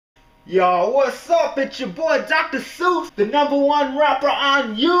Yo, what's up? It's your boy Dr. Seuss, the #1 rapper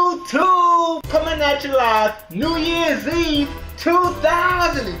on YouTube, coming at you live New Year's Eve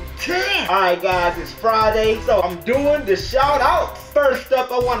 2010. Alright guys, it's Friday, so I'm doing the shout outs. First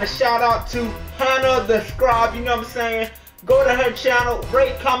up, I want to shout out to HannahTheScribe, you know what I'm saying? Go to her channel,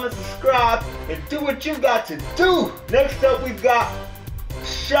 rate, comment, subscribe, and do what you got to do. Next up, we've got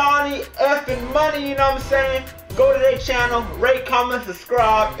ShawnyEffinMoney, you know what I'm saying? Go to their channel, rate, comment,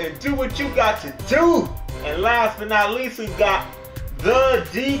 subscribe, and do what you got to do. And last but not least, we've got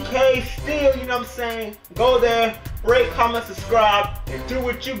TheDKStill, you know what I'm saying? Go there, rate, comment, subscribe, and do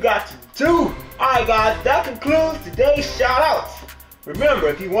what you got to do. Alright guys, that concludes today's shout outs. Remember,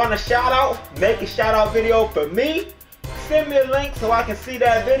 if you want a shout out, make a shout out video for me. Send me a link so I can see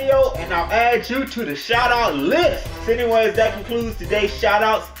that video and I'll add you to the shout out list. So anyways, that concludes today's shout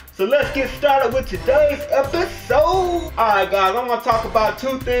outs. So let's get started with today's episode. Alright guys, I'm going to talk about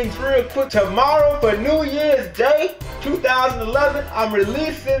two things real quick. Tomorrow for New Year's Day 2011, I'm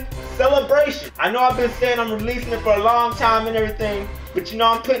releasing Celebration. I know I've been saying I'm releasing it for a long time and everything, but you know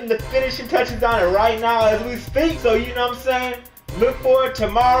I'm putting the finishing touches on it right now as we speak. So you know what I'm saying? Look for it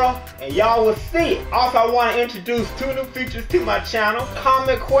tomorrow and y'all will see it. Also, I want to introduce two new features to my channel.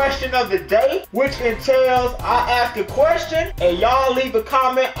 Comment question of the day, which entails I ask a question and y'all leave a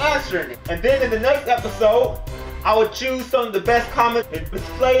comment answering it. And then in the next episode, I will choose some of the best comments and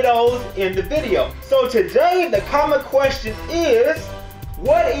display those in the video. So today, the comment question is,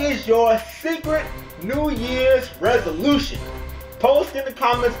 what is your secret New Year's resolution? Post in the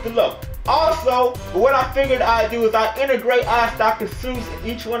comments below. Also, what I figured I'd do is I integrate Ask Dr. Seuss in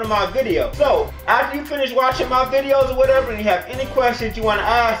each one of my videos. So, after you finish watching my videos or whatever and you have any questions you want to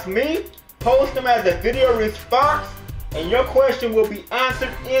ask me, post them as a video response and your question will be answered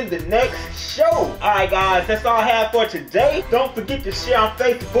in the next show. Alright guys, that's all I have for today. Don't forget to share on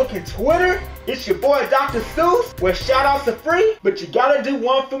Facebook and Twitter. It's your boy Dr. Seuss, where shoutouts are free, but you gotta do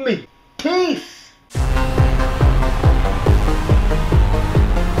one for me. Peace!